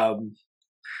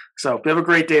 So have a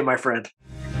great day, my friend.